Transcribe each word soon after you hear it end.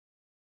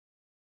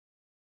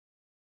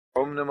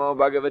Om Namo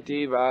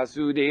Bhagavate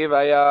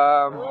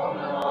Vasudevaya. Om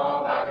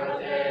Namo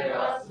Bhagavate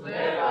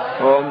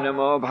Vasudevaya. Om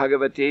Namo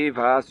Bhagavate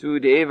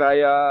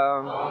Vasudevaya.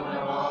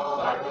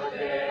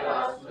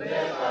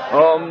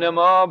 Om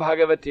Namo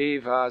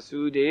Bhagavate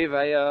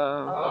Vasudevaya.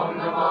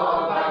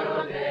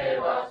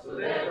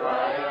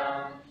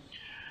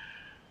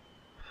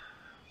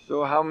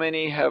 So how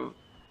many have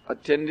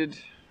attended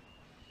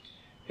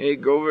a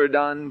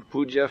Govardhan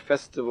Puja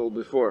festival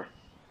before?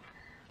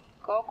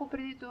 Колко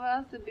преди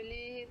това са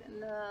били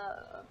на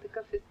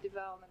такъв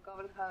фестивал, на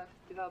Govardhan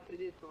фестивал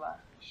преди това?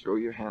 Show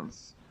your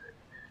hands.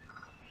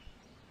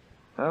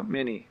 How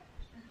many?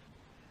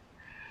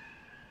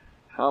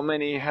 How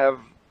many have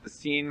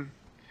seen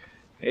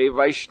a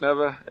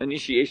Vaishnava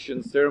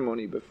initiation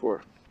ceremony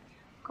before?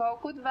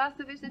 Колко от вас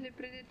са виждали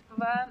преди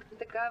това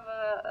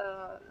такава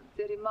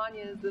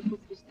церемония за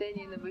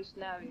посвещение на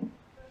вайшнави?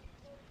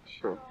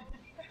 Sure.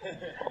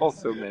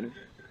 Also many.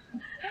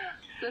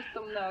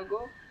 Също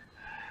много.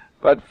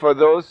 But for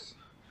those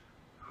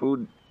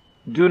who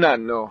do not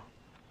know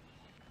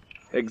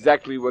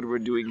exactly what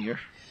we're doing here,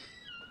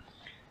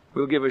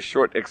 we'll give a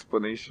short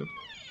explanation.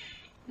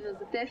 Но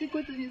за тези,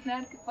 които не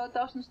знаят какво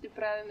точно ще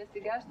правим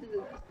сега,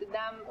 ще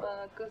дам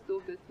късо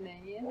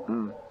обяснение.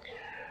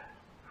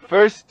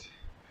 First,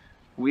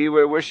 we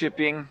were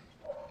worshipping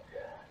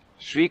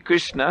Sri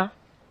Krishna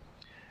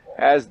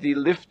as the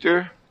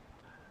lifter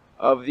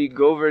of the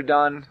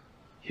Govardhan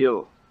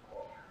hill.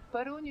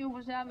 Първо ни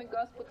уважаваме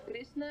Господ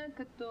Кришна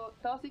като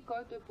този,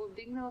 който е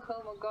повдигнал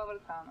хълма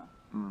Говардхана.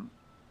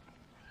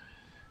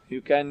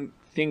 You can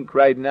think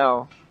right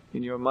now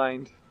in your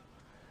mind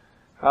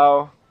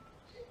how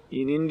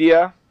in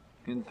India,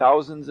 in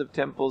thousands of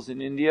temples in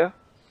India,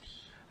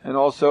 and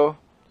also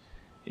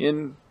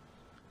in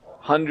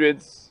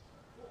hundreds,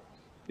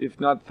 if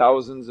not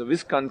thousands of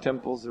ISKCON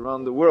temples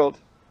around the world,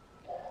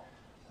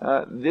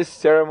 this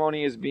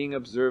ceremony is being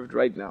observed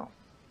right now.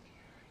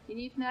 И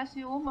ние в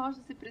нашия ум може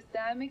да се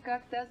представим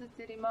как тази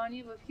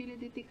церемония в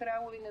хилядите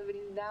храмове на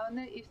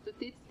Вриндавана и в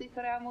стотиците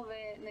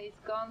храмове на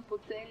Искон по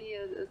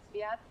целия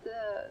свят,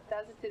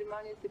 тази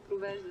церемония се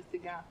провежда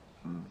сега.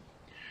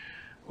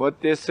 What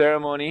this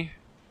ceremony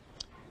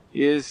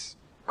is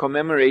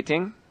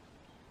commemorating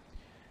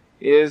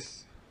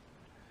is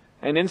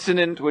an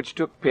incident which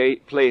took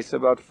place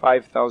about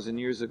 5,000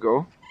 years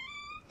ago.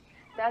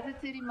 Тази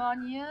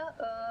церемония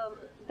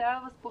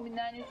дава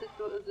възпоминание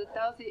за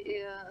тази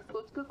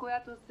случка,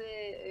 която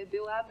се е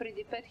била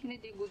преди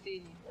 5000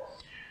 години.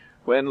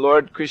 When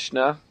Lord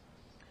Krishna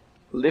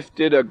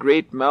lifted a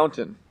great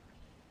mountain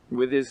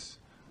with his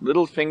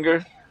little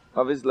finger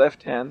of his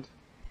left hand,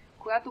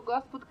 когато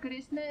Господ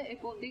Кришна е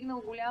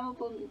повдигнал голяма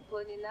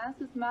планина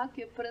с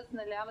малкия пръст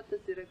на лявата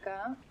си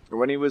ръка,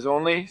 when he was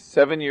only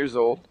 7 years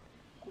old,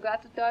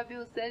 когато той е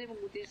бил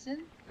 7 годишен,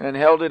 and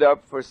held it up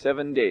for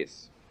 7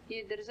 days, и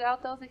е държал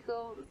този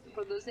хълм в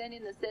продължение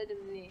на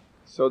 7 дни.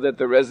 so that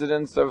the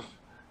residents of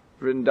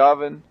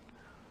Vrindavan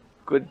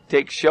could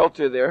take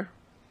shelter there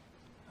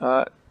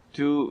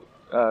to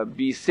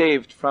be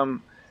saved from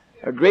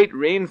a great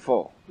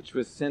rainfall which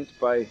was sent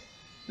by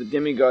the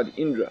demigod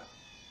Indra.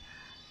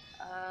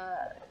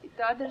 И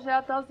той е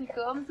държал този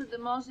хълм, за да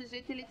може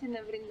жителите на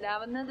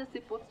Вриндавана да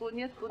се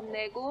подслонят под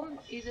него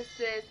и да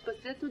се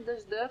спасят от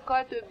дъжда,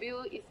 който е бил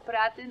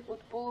изпратен от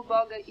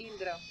полубога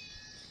Индра.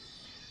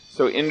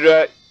 So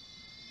Indra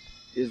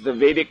is the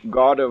Vedic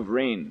god of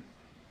rain.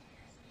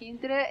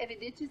 Индра е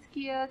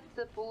ведическият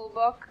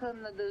полубог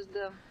на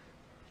дъжда.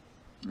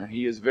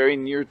 He is very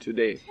near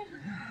today.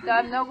 Той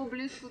е много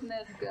близко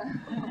днеска.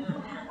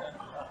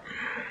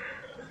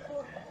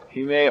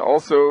 He may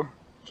also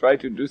try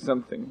to do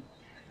something.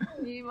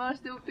 Ние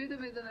може да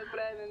опитаме да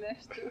направим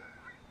нещо.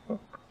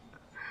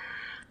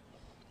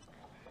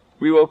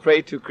 We will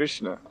pray to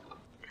Krishna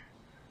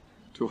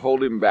to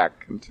hold him back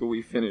until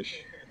we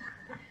finish.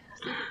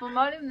 Ще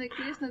помолим на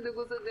Кришна да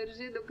го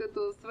задържи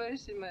докато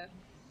свършиме.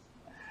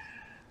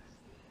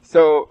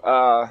 So,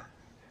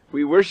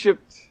 we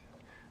worshipped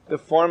the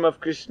form of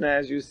Krishna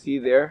as you see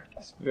there.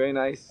 It's a very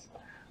nice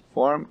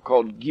form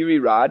called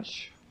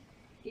Giriraj.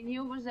 И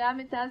ние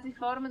обожаваме тази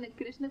форма на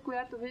Кришна,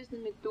 която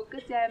виждаме тук.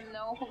 Тя е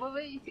много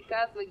хубава и се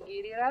казва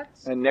Гирирадж.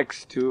 And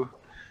next to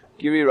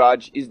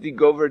Giriraj is the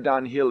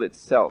Govardhan hill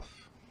itself.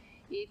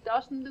 И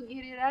точно до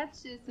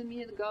Гирирадж е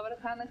самият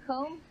Говардхана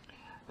хълм.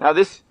 Now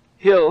this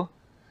hill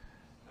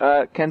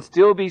can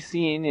still be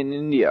seen in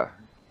India.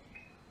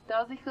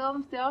 Този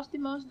хълм все още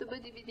може да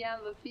бъде видян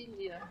в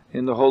Индия.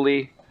 In the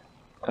holy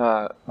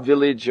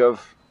village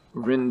of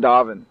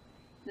Vrindavan,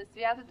 На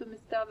святото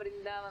место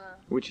Вриндавана,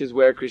 which is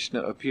where Krishna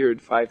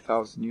appeared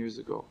 5,000 years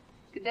ago.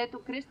 където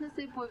Кришна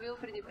се е появил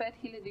преди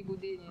 5000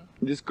 години.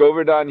 This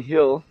Govardhan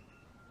hill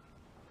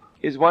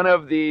is one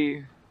of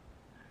the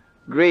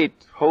great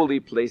holy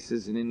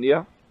places in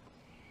India.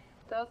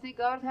 Този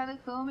Говардхан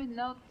хълм е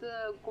едно от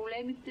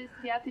големите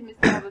святи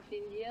места в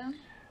Индия.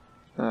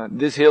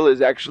 This hill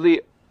is actually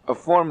a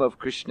form of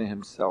Krishna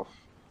himself.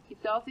 И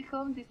този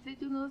хълм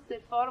действително е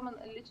форма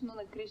лично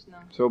на Кришна.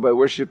 So by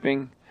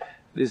worshipping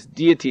this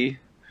deity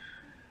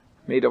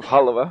made of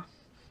halwa,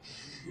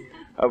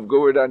 of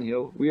Govardhan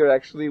Hill, we are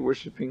actually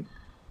worshipping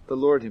the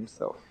Lord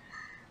Himself.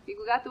 И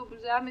когато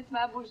обожаваме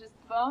това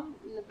божество,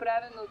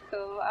 направено от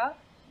хълва,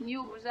 ние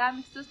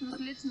обожаваме всъщност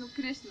лично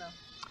Кришна.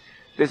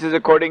 This is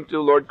according to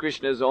Lord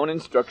Krishna's own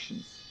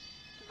instructions.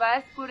 Това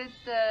е според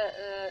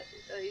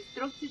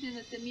инструкциите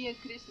на самия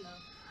Кришна.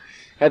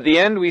 At the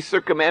end, we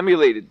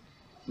circumambulated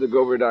the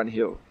Govardhan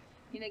Hill.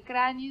 И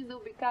накрая ние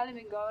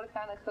заобикаляме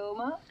Говардхана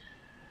хълма.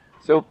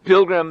 So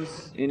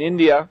pilgrims in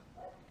India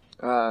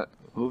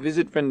who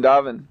visit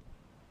Vrindavan,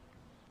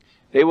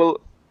 they will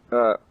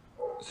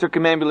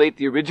circumambulate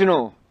the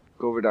original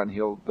Govardhan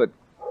Hill, but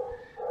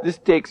this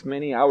takes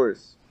many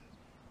hours.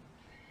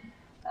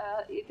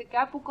 И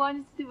така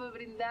поклонниците във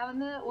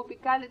Вриндавана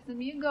обикалят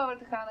самия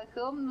Говардхана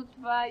хълм, но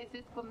това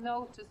изисква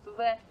много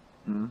часове.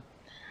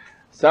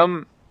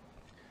 Some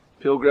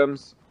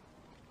pilgrims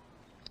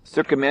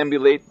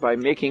circumambulate by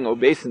making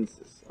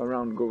obeisances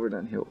around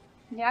Govardhan Hill.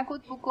 Някои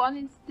от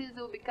поклонниците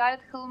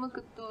заобикалят хълма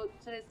като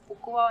чрез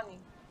поклони,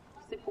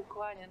 се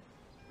покланят.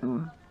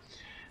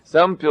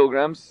 Some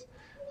pilgrims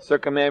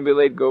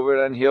circumambulate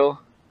Govardhan Hill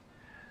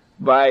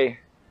by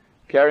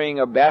carrying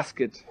a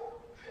basket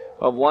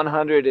of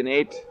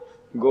 108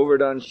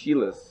 Govardhan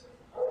Shilas.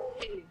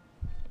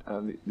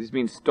 These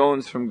mean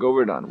stones from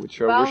Govardhan,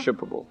 which are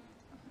worshipable.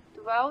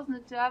 Това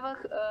означава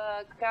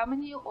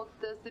камъни от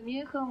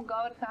самия хълм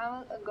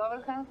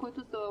Говардхан,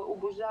 които са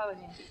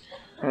обожавани.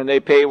 And they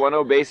pay one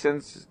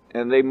obeisance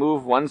and they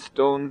move one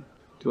stone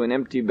to an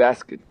empty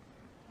basket.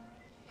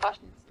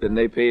 Then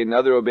they pay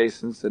another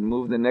obeisance and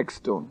move the next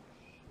stone.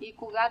 И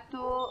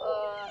когато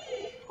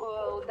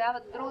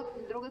отдават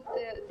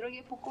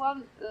другия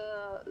поклон,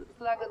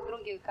 слагат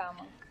другия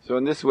камък. So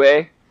in this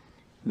way,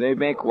 they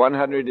make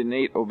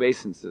 108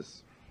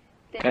 obeisances.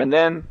 And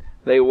then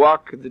they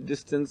walk the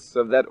distance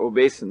of that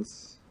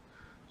obeisance,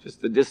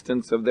 just the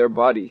distance of their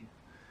body,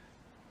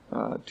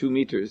 2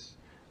 meters.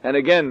 And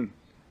again,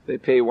 they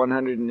pay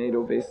 108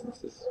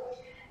 obeisances.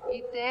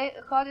 И те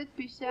ходят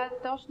пеша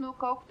точно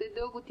колкото е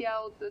дълго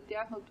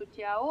тяхното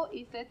тяло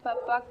и след това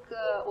пак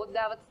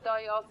отдават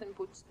 108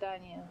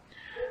 почитания.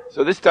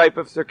 So this type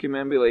of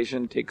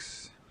circumambulation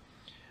takes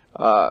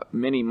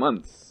many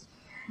months.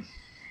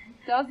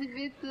 Този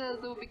вид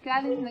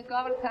заобикаляне на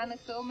Говардхана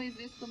хълма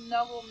изисква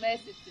много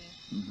месеци.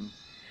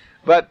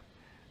 But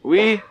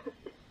we,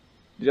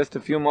 just a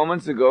few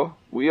moments ago,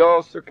 we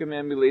all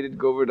circumambulated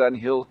Govardhan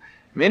Hill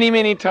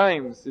many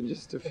times in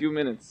just a few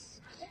minutes.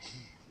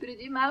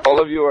 All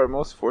of you are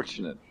most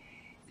fortunate.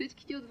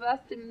 Всичките от вас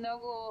сте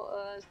много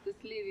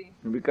щастливи.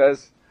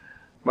 Because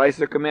by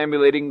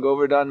circumambulating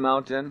Govardhan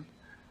mountain,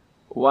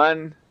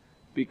 one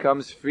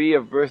becomes free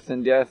of birth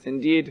and death.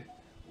 Indeed,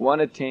 one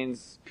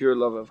attains pure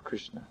love of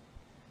Krishna.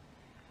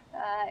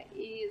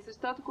 И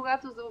защото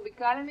когато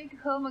заобикаляме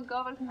хълма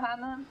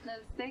Говардхана,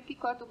 всеки,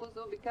 който го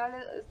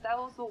заобикаля,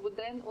 става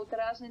освободен от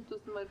раждането,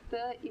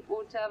 смъртта и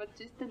получава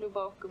чиста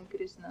любов към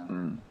Кришна.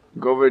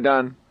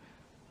 Govardhan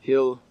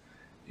Hill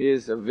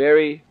is a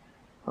very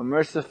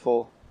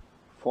merciful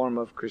form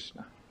of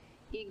Krishna.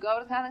 И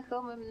Говардхана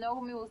хълм е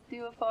много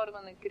милостива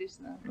форма на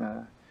Кришна.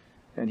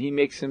 And he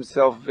makes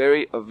himself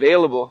very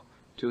available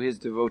to his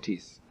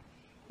devotees.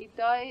 И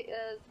той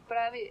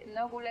прави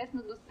много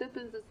лесно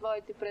достъпен за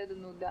своите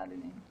предано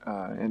отдадени.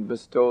 And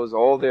bestows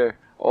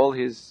all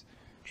his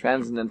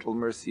transcendental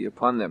mercy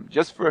upon them,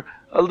 just for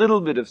a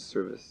little bit of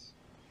service.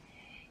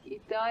 И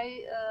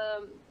той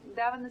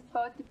дава на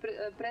своите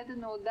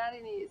предано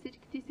отдадени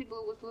всичките си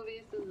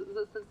благослови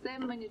за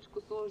съвсем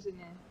мъничко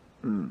служение.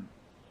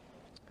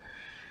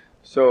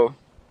 So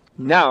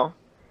now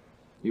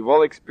you've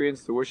all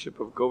experienced the worship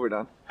of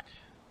Govardhan.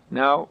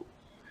 Now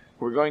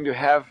we're going to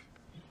have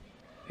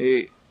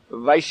a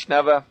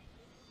Vaishnava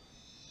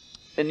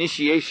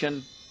initiation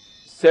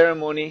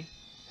ceremony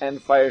and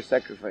fire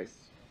sacrifice.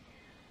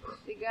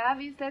 Сега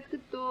ви, след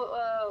като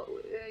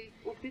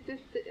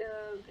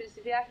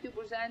преживяхте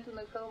обожанието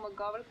на хълма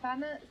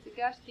Говардхана,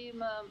 сега ще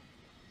има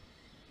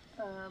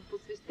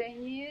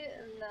посвещение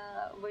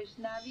на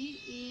вайшнави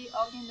и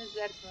огнена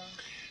жертва.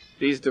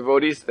 These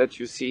devotees that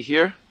you see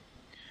here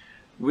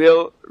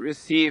will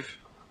receive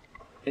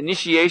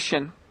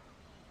initiation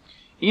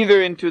either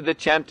into the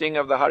chanting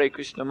of the Hare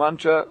Krishna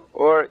mantra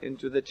or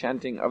into the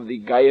chanting of the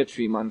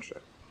Gayatri mantra.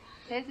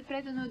 Тези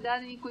предано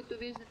дадени, които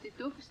виждате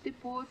тук, ще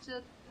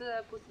получат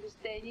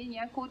посвещение,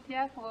 някои от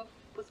тях в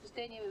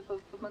посвещение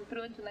в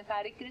мантруването на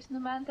Харе Кришна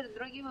мантра,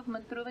 други в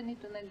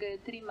мантруването на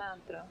Гаятри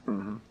мантра.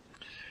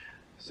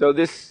 So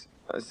this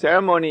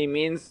ceremony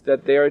means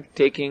that they are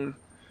taking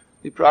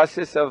the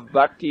process of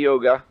bhakti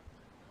yoga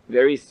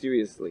very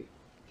seriously.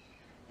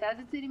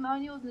 Тази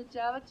церемония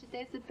означава, че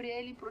те са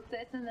приели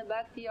процеса на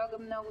бхакти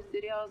йога много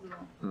сериозно.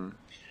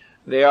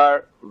 They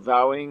are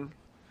vowing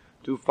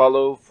to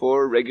follow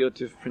 4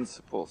 regulative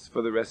principles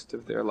for the rest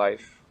of their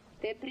life.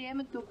 Те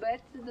приемат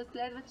обет да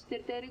следват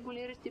 4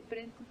 регулиращи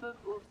принципа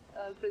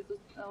през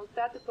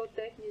остатъка от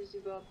техния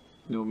живот.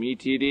 No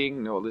meat eating,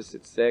 no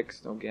illicit sex,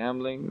 no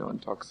gambling, no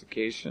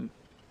intoxication.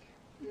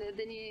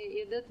 да ни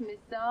ядат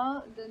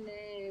месо, да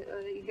не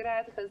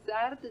играят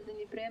хазарт, да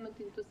ни приемат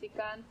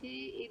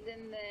интоксиканти и да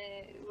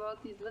не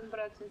водят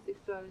извънбрачен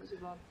сексуален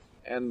живот.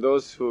 And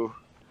those who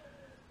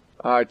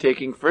are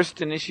taking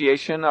first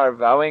initiation are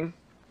vowing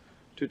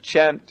to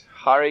chant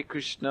Hare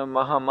Krishna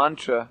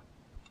Mahamantra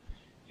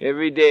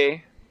every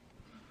day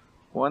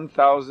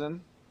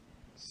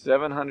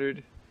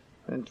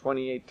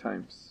 1728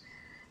 times.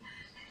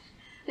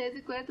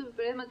 Тези, които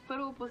приемат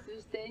първо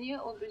посвещение,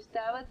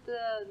 обещават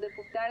да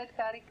повтарят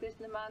Хари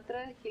Кришна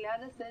мантра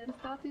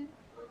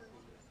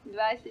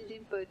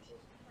 1721 пъти.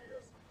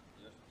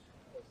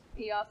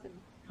 И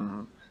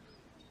 8.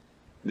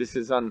 This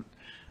is on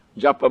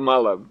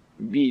Japamala,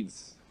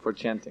 beads for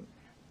chanting.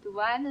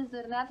 Това е на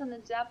зърната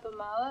на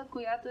Джапамала,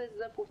 която е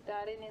за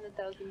повтаряне на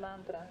тази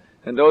мантра.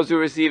 And those who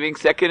are receiving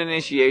second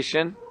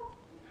initiation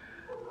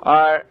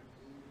are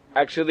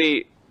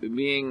actually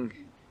being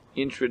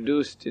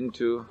introduced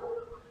into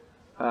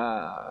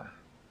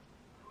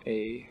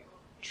a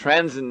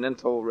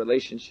transcendental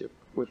relationship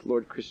with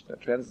Lord Krishna,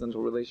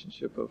 transcendental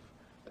relationship of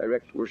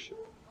direct worship.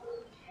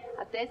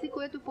 А тези,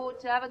 които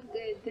получават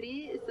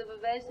Гаятри, са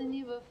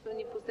въвеждани в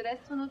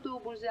непосредственото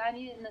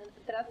обожание, на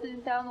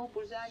трансцендентално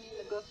обожание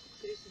на Господ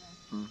Кришна.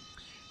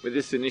 With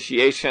this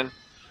initiation,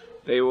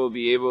 they will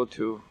be able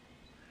to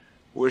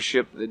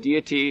worship the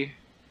deity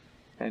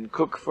and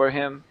cook for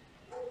him.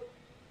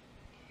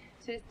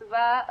 Чрез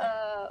това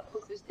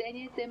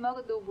посвещение те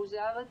могат да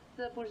обожават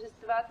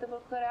божествата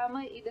в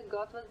храма и да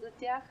готвят за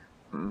тях.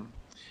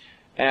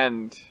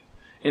 And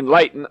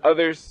enlighten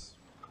others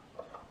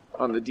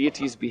on the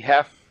deity's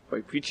behalf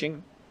by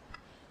preaching.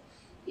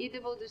 И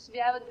да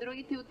въодушевяват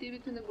другите от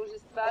името на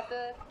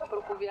божествата,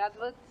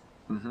 проповядват.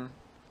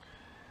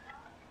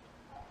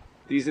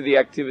 These are the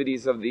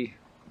activities of the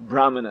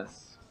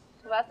brahmanas.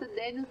 Това са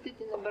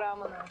дейностите на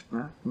брамана.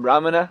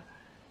 Brahmana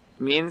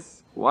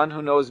means one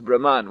who knows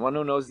Brahman, one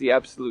who knows the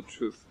absolute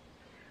truth.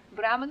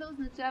 Брамана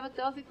означава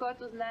този,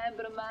 който знае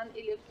Браман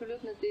или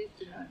абсолютната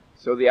истина.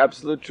 So the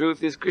absolute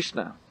truth is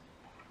Krishna.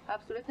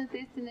 Абсолютната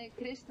истина е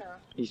Кришна.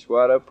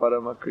 Ishvara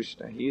Parama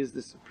Krishna. He is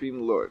the Supreme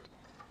Lord.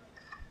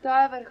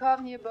 Той е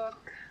върховният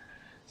Бог.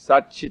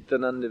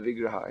 Satchitananda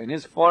Vigraha. And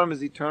his form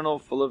is eternal,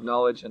 full of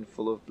knowledge and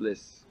full of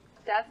bliss. В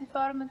тази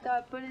форма той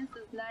е пълен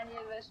съзнание,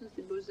 вечност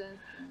и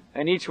блаженство.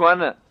 And each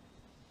one,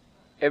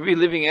 every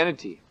living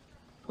entity,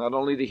 not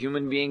only the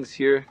human beings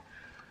here,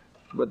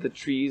 but the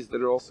trees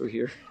that are also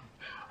here,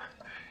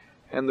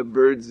 and the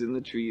birds in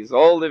the trees,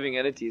 all living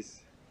entities,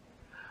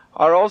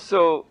 are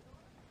also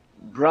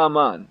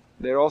Brahman.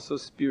 They're also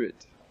spirit.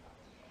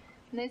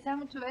 Не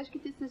само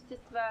човешките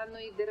същества, но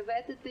и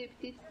дърветата и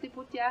птиците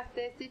по тях,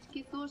 те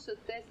всички слушат.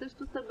 Те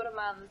също са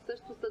Браман,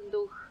 също са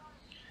дух.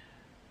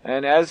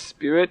 And as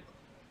spirit,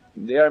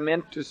 they are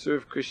meant to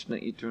serve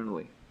Krishna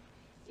eternally.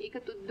 И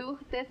като дух,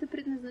 те са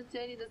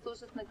предназначени да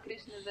слушат на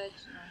Кришна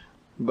вечно.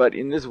 But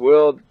in this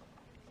world,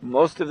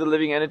 most of the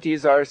living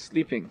entities are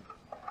sleeping.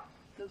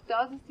 Но в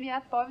този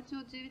свят повече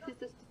от живите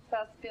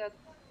същества спят.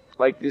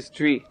 Like this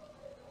tree.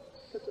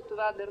 Като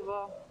това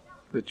дърво.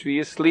 The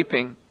tree is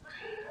sleeping.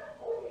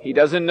 He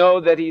doesn't know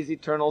that he is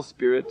eternal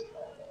spirit.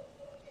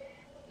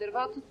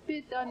 Дървото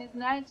спи, той не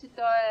знае, че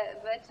той е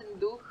вечен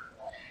дух.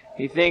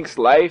 He thinks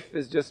life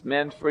is just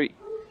meant for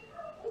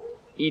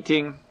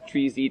eating.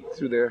 Trees eat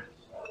through their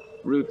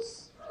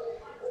roots.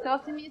 То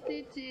си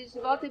мисли, че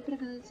животът е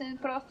предназначен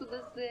просто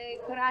да се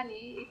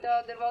храни и то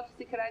дървото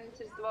се храни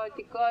чрез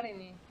своите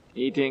корени.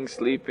 Eating,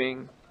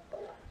 sleeping,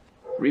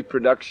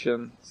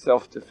 reproduction,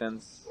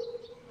 self-defense.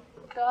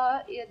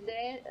 То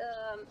яде,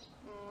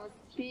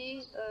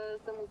 спи,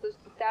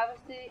 самозащитава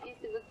се и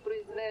се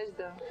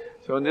възпроизвежда.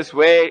 So in this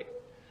way,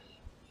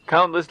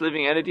 countless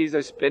living entities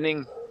are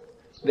spending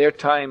their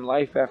time,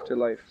 life after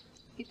life.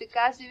 И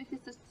така живите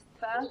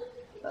същества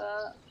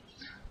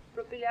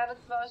пропиляват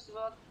своя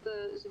живот,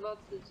 живот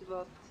след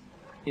живот.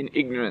 In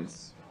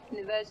ignorance.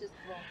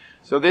 Невежество.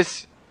 So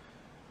this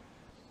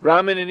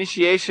Brahman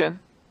initiation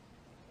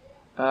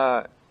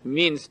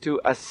means to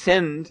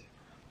ascend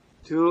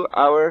to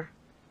our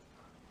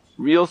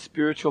real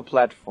spiritual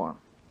platform.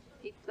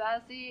 И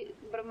тази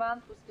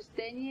Браман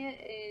посвещение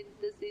е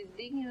да се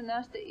издигне на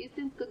нашата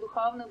истинска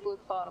духовна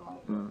платформа.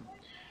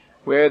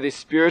 Where the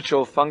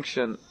spiritual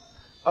function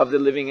of the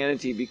living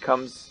entity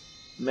becomes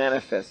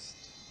manifest.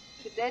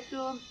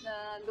 Където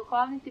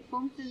духовните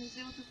функции на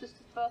живото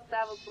същество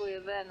става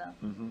проявена.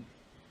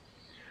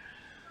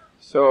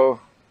 So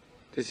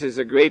this is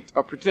a great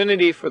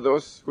opportunity for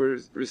those who are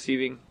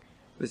receiving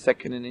the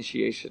second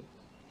initiation.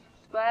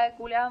 Това е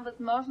голяма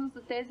възможност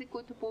за тези,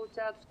 които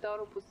получават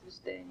второ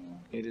посвещение.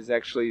 It is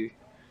actually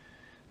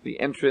the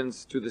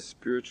entrance to the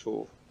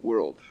spiritual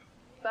world.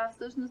 Това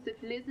всъщност е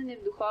влизане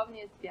в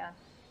духовния свят.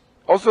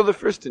 Also the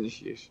first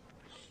initiation.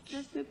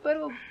 Също е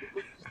първо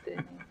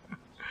посвещение.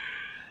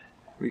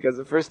 Because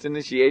the first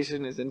initiation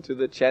is into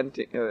the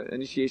chanting,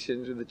 initiation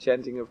into the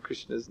chanting of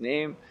Krishna's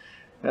name,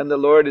 and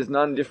the Lord is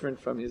none different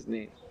from His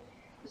name.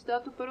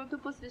 Защото първото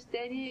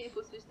посвещение е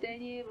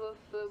посвещение в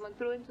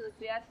мантруването на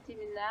святите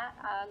имена,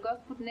 а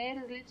Господ не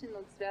е различен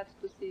от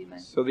святото си име.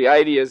 So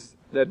the idea is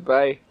that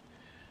by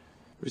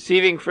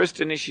receiving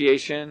first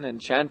initiation and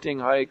chanting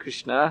Hare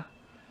Krishna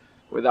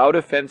without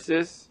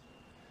offenses,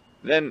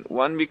 then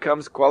one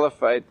becomes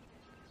qualified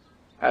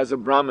as a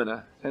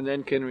Brahmana and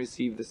then can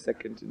receive the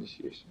second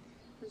initiation.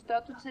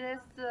 Защото чрез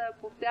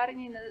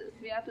повтаряне на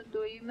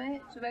святото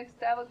име човек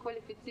става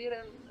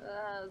квалифициран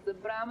за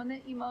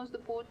брамана и може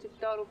да получи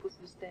второ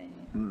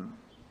посвещение.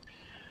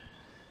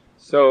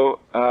 So,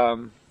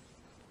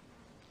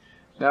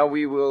 now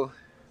we will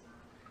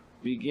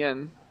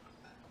begin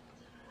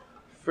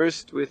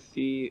first with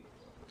the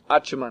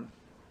Achaman.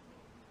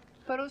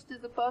 Първо ще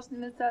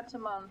започнем с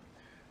Ачаман.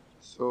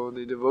 So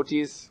the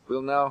devotees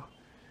will now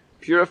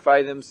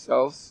purify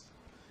themselves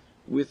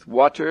with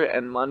water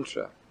and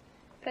mantra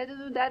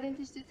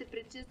Преданодадените ще се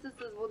пречистят с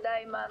вода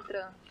и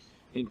мантра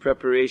in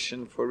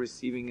preparation for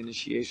receiving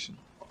initiation.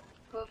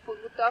 в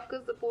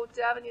подготовка за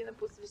получаване на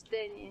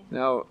посвещение.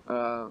 Now,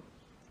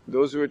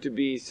 those who are to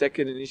be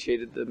second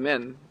initiated, the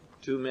men,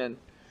 2 men,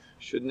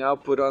 should now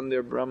put on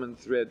their Brahman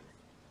thread.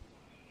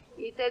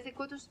 И тези,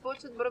 които ще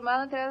получат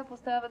брамана, трябва да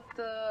поставят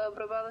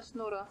брамана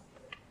шнура.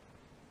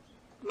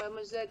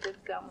 Мъжете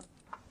само.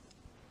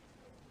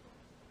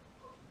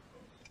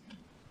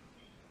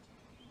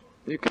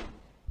 You can.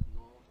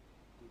 No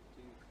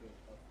eating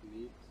of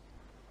meat,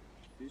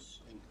 fish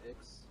and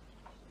eggs,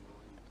 no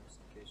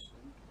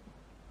intoxication,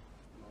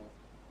 no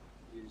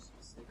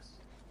illicit sex,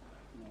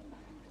 no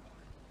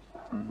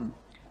gambling.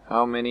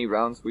 How many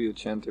rounds will you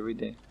chant every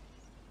day?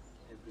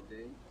 Every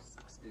day,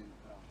 16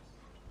 rounds.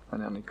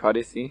 And on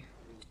Ekadasi?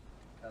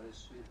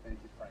 Kadashi,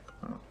 25.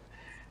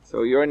 So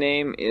your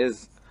name is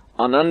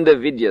Ananda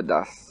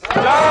Vidyadas.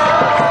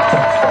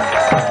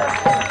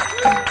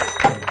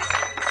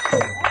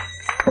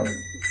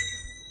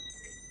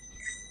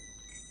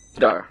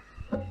 Dar.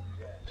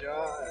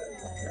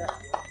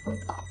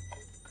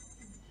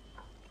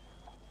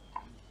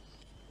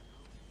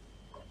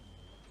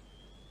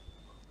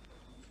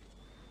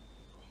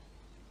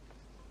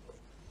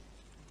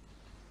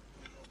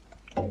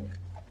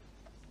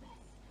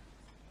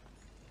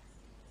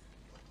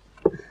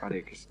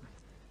 Hare Krishna.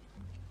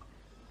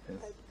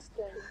 Yes.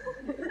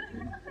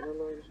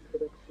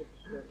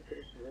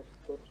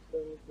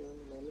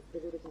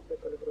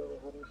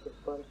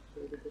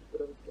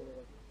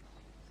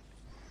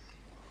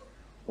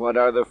 What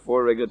are the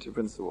 4 regulatory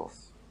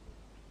principles?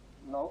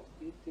 No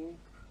eating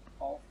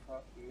of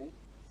meat,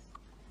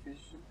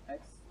 fish,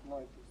 eggs, no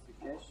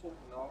intoxication,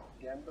 no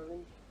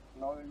gambling,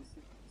 no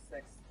illicit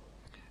sex.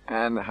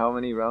 And how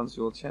many rounds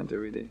you will chant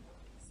every day?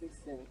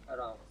 16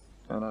 rounds.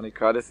 And on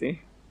Ekadasi?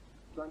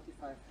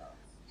 25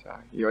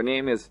 rounds. Your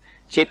name is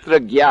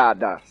Chitragya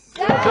Das.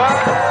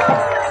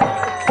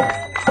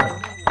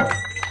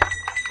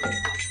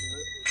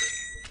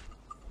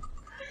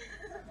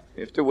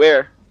 You have to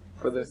wear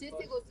for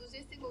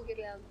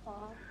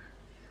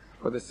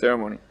the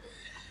ceremony.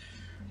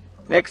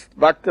 Next,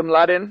 Bhaktam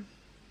Ladin.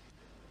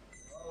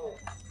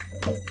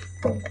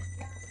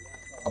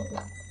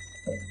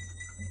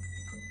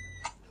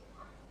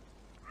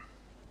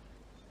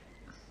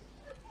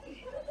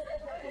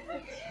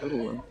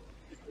 Little one.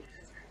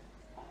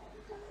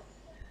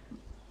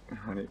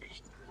 Hare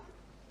Krishna.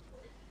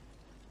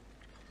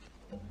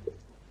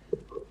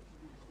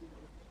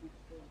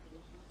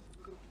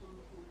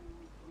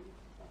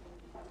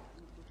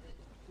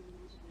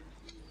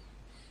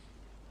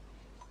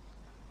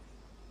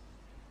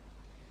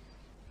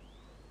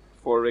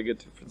 Four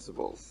regulatory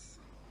principles.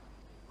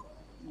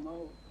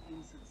 No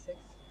illicit sex,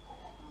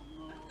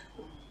 no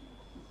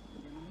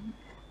gambling,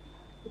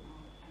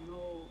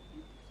 no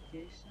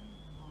intoxication,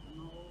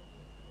 no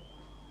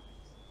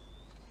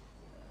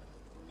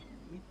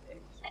meat,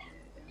 eggs,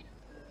 and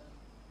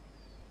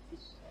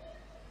fish.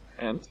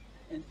 And?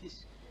 Fish.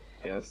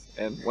 Yes,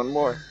 and one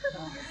more.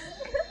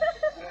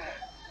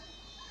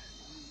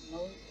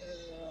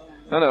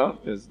 No,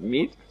 there's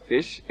meat,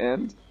 fish,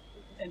 and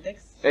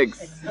eggs.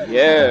 Eggs.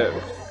 Yes.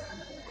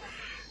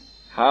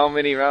 How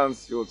many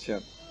rounds you will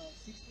chant?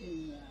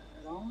 16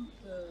 rounds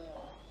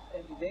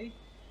every day,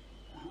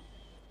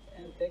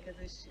 and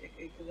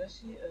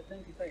Ekadashi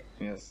 25.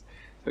 Yes.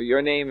 So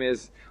your name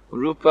is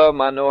Rupa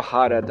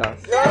Manohara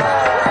Das.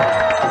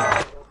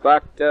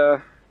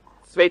 Bhakta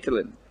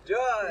Svetalin.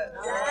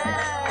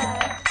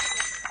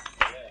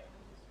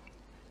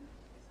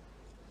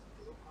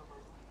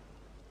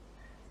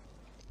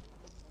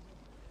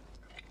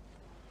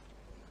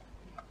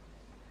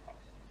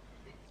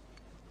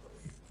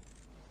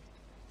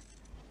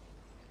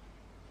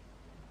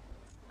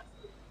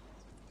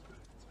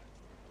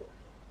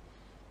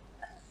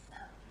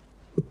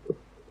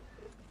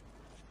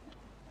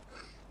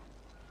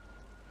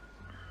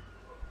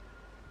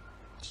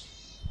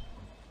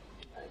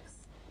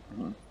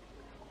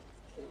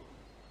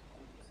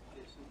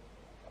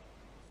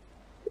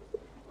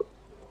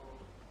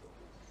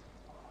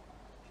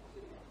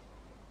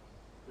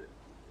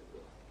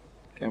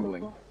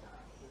 Gambling.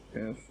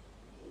 Yes.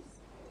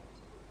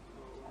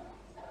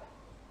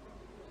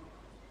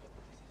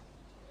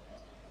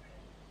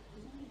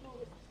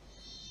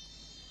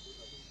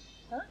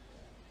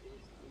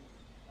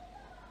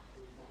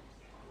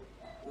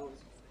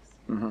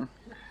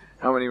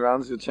 many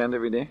rounds you'll chant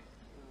every day?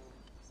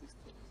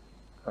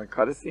 16.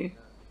 Kadasi?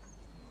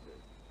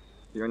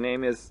 Your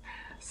name is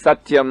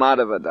Satya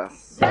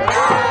Madhavadas.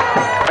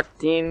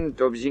 13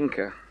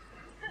 Dobzhinka.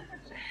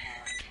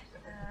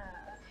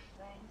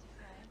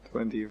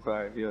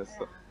 25, yes.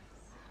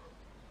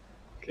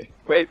 Okay,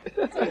 wait.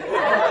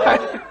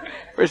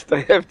 First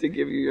I have to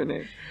give you your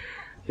name.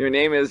 Your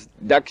name is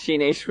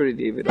Dakshineshwari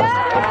Devidas.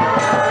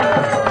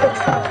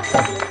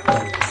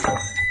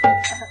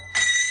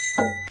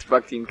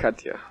 Bhaktin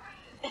Katya.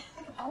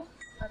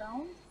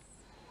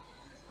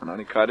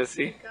 Around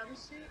Kadasi?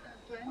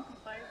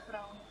 25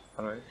 rounds.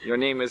 Alright. Your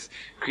name is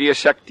Kriya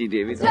Shakti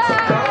Devidas.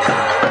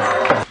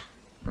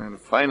 And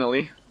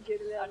finally,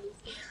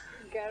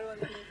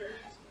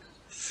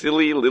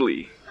 Silly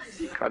Lily.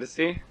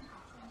 Kadasi?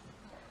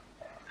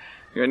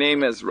 Your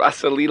name is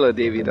Rasa-lila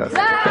Devidas.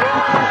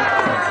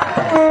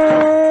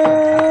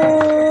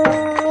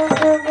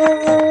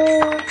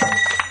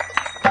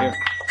 Here.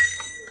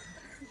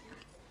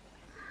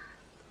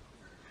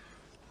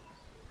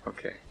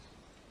 Okay.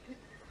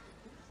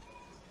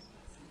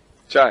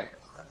 Chai.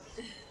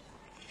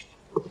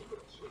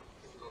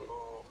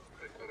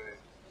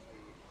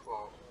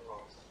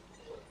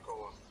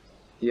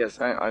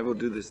 Yes, I will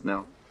do this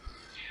now.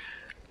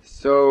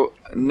 So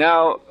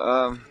now